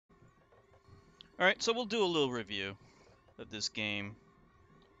Alright, so we'll do a little review of this game.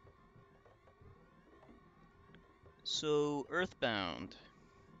 So, EarthBound.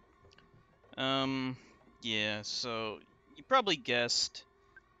 Um, yeah, so you probably guessed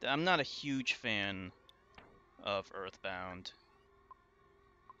that I'm not a huge fan of EarthBound.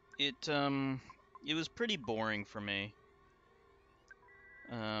 It was pretty boring for me.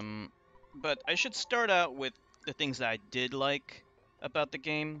 Um, but I should start out with the things that I did like about the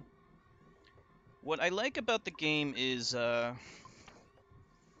game. What I like about the game is, the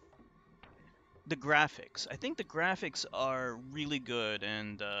graphics. I think the graphics are really good,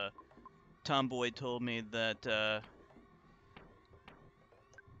 and, Tomboy told me that a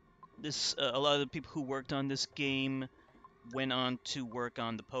lot of the people who worked on this game went on to work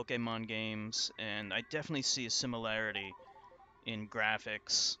on the Pokemon games, and I definitely see a similarity in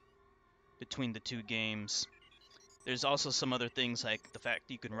graphics between the two games. There's also some other things like the fact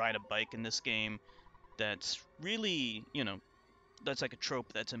that you can ride a bike in this game that's really, that's like a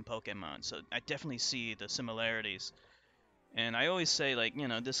trope that's in Pokemon. So I definitely see the similarities. And I always say, like,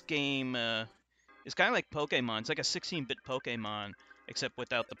 this game is kind of like Pokemon. It's like a 16-bit Pokemon, except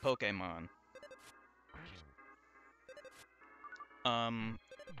without the Pokemon. Um,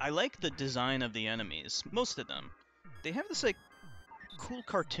 I like the design of the enemies, most of them. They have this like cool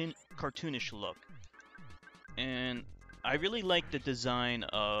cartoonish look, and I really like the design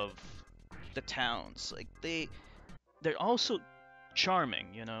of the towns. Like they're also charming,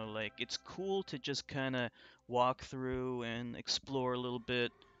 like it's cool to just kind of walk through and explore a little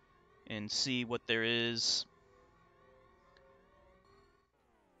bit and see what there is.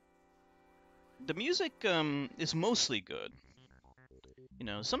 The music is mostly good.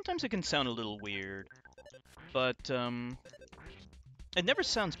 Sometimes it can sound a little weird, but it never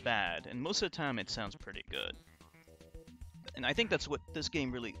sounds bad, and most of the time it sounds pretty good. And I think that's what this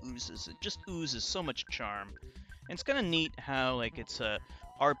game really oozes. It just oozes so much charm. And it's kind of neat how like it's a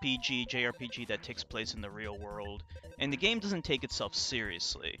RPG, JRPG that takes place in the real world, and the game doesn't take itself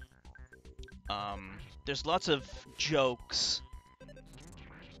seriously. There's lots of jokes,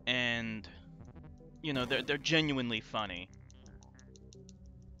 and they're genuinely funny,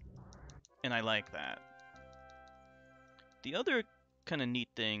 and I like that. The other kind of neat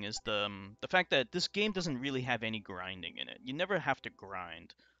thing is the fact that this game doesn't really have any grinding in it. You never have to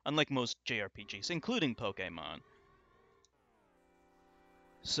grind, unlike most JRPGs, including Pokemon.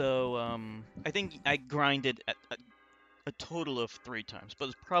 So I think I grinded at a total of 3 times, but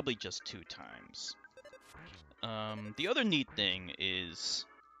it's probably just 2 times. The other neat thing is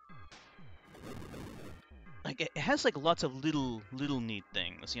like it has like lots of little neat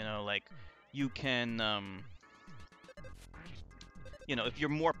things. Like you can if you're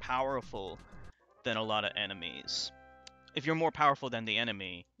more powerful than a lot of enemies, if you're more powerful than the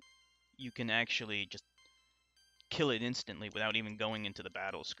enemy, you can actually just kill it instantly without even going into the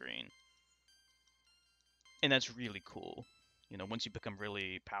battle screen. And that's really cool. Once you become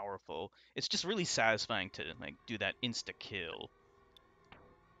really powerful, it's just really satisfying to like do that insta kill.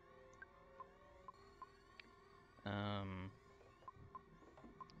 Um,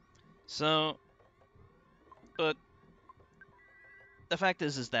 so, but the fact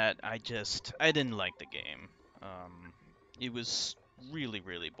is that I didn't like the game. It was really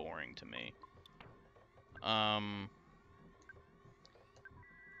boring to me. Um,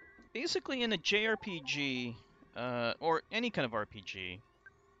 Basically, in a JRPG, or any kind of RPG,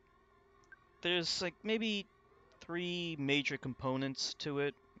 there's like maybe 3 major components to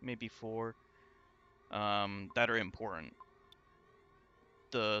it, maybe 4, that are important.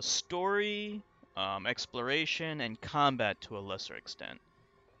 The story, exploration, and combat to a lesser extent.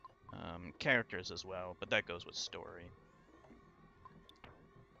 Characters as well, but that goes with story.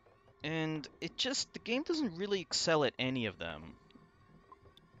 And the game doesn't really excel at any of them.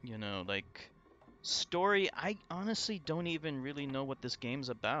 Like, story, I honestly don't even really know what this game's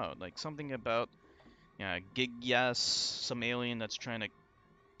about. Like, something about, yeah, Gigyas, some alien that's trying to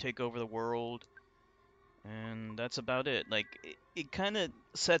take over the world, and that's about it. Like, it kind of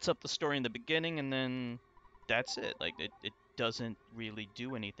sets up the story in the beginning, and then that's it. Like, it doesn't really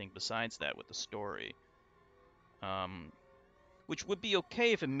do anything besides that with the story. Which would be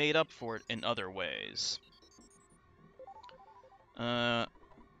okay if it made up for it in other ways. Uh,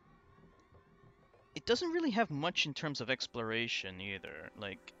 it doesn't really have much in terms of exploration either.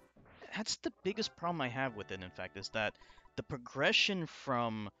 Like, that's the biggest problem I have with it, in fact, is that the progression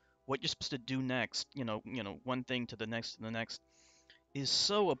from what you're supposed to do next, one thing to the next, is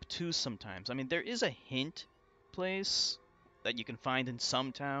so obtuse sometimes. I mean, there is a hint place that you can find in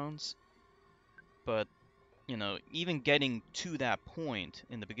some towns, but you know, even getting to that point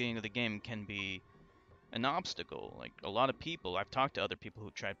in the beginning of the game can be an obstacle. Like a lot of people, I've talked to other people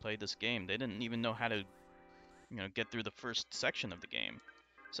who tried to play this game, they didn't even know how to, you know, get through the first section of the game.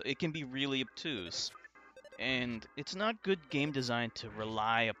 So it can be really obtuse. And it's not good game design to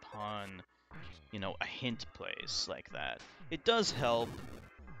rely upon, you know, a hint place like that. It does help,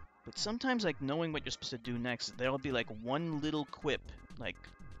 but sometimes like knowing what you're supposed to do next, there'll be like one little quip like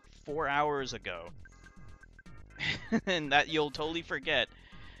 4 hours ago and that you'll totally forget.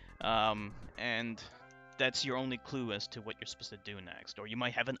 And that's your only clue as to what you're supposed to do next. Or you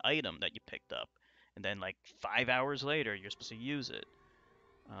might have an item that you picked up, and then like 5 hours later, you're supposed to use it.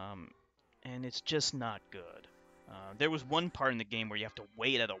 Um, and it's just not good. There was one part in the game where you have to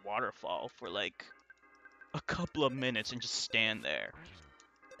wait at a waterfall for like a couple of minutes and just stand there.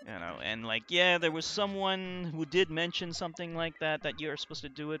 You know, and like, yeah, there was someone who did mention something like that you're supposed to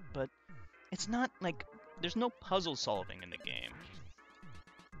do it, but it's not like there's no puzzle solving in the game.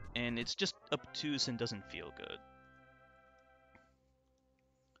 And it's just obtuse and doesn't feel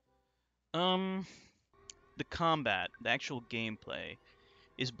good. Um, the combat, the actual gameplay,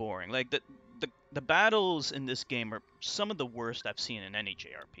 is boring. Like the battles in this game are some of the worst I've seen in any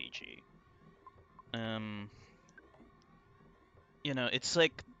JRPG. Um, you know, it's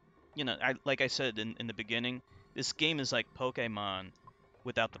like, you know, like I said in the beginning, this game is like Pokemon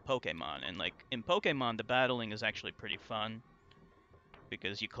without the Pokemon. And like in Pokemon, the battling is actually pretty fun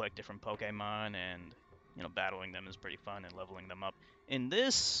because you collect different Pokemon and, you know, battling them is pretty fun and leveling them up. In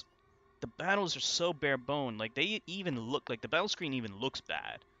this, the battles are so bare bone. Like they even look like the battle screen even looks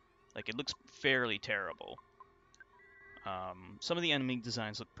bad. Like it looks fairly terrible. Some of the enemy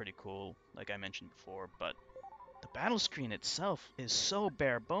designs look pretty cool, like I mentioned before, but the battle screen itself is so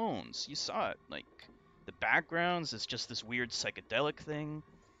bare bones. You saw it. Like the backgrounds is just this weird psychedelic thing,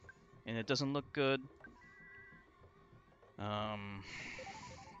 and it doesn't look good. Um,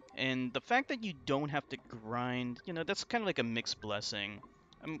 and the fact that you don't have to grind, you know, that's kind of like a mixed blessing.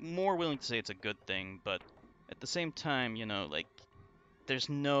 I'm more willing to say it's a good thing, but at the same time, you know, like there's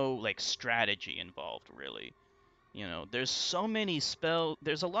no like strategy involved really. You know, there's so many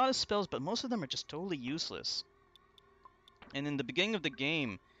there's a lot of spells, but most of them are just totally useless. And in the beginning of the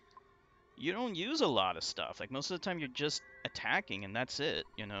game, you don't use a lot of stuff. Like most of the time you're just attacking and that's it,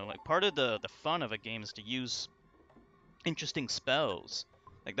 you know? Like part of the fun of a game is to use interesting spells.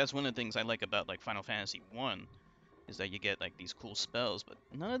 Like that's one of the things I like about like Final Fantasy 1 is that you get like these cool spells, but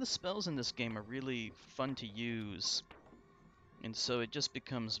none of the spells in this game are really fun to use. And so it just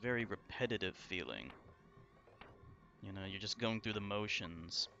becomes very repetitive feeling. You know, you're just going through the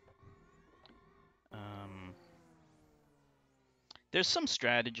motions. Um, there's some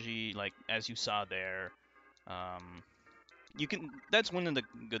strategy, like as you saw there. Um, you can. That's one of the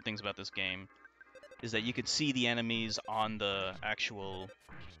good things about this game is that you could see the enemies on the actual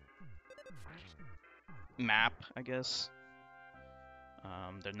map, I guess.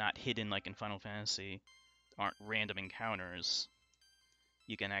 They're not hidden like in Final Fantasy. Aren't random encounters.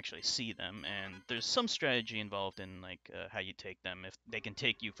 You can actually see them, and there's some strategy involved in like how you take them. If they can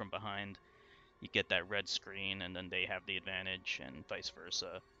take you from behind, you get that red screen, and then they have the advantage, and vice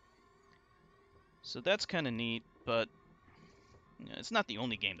versa. So that's kind of neat, but you know, it's not the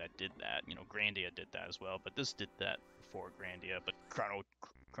only game that did that. You know, Grandia did that as well, but this did that before Grandia, but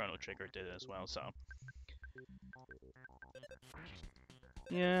Chrono Trigger did it as well. So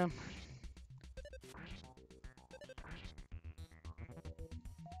yeah,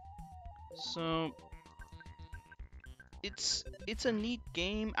 so it's a neat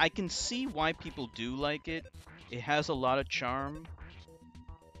game. I can see why people do like it. It has a lot of charm.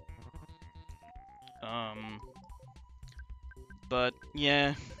 Um, but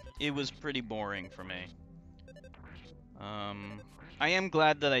yeah, it was pretty boring for me. Um, I am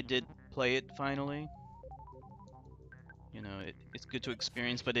glad that I did play it finally. You know, it's good to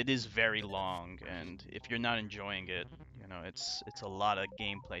experience, but it is very long, and if you're not enjoying it, you know, it's a lot of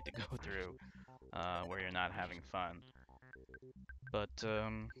gameplay to go through where you're not having fun. But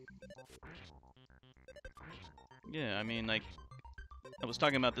yeah, I mean, like I was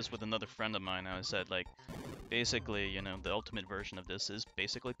talking about this with another friend of mine. I said like, basically, you know, the ultimate version of this is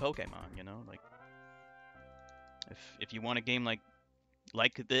basically Pokemon. You know, like if you want a game like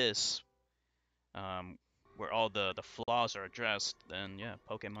this, where all the flaws are addressed, then yeah,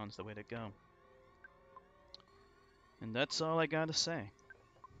 Pokemon's the way to go. And that's all I gotta say.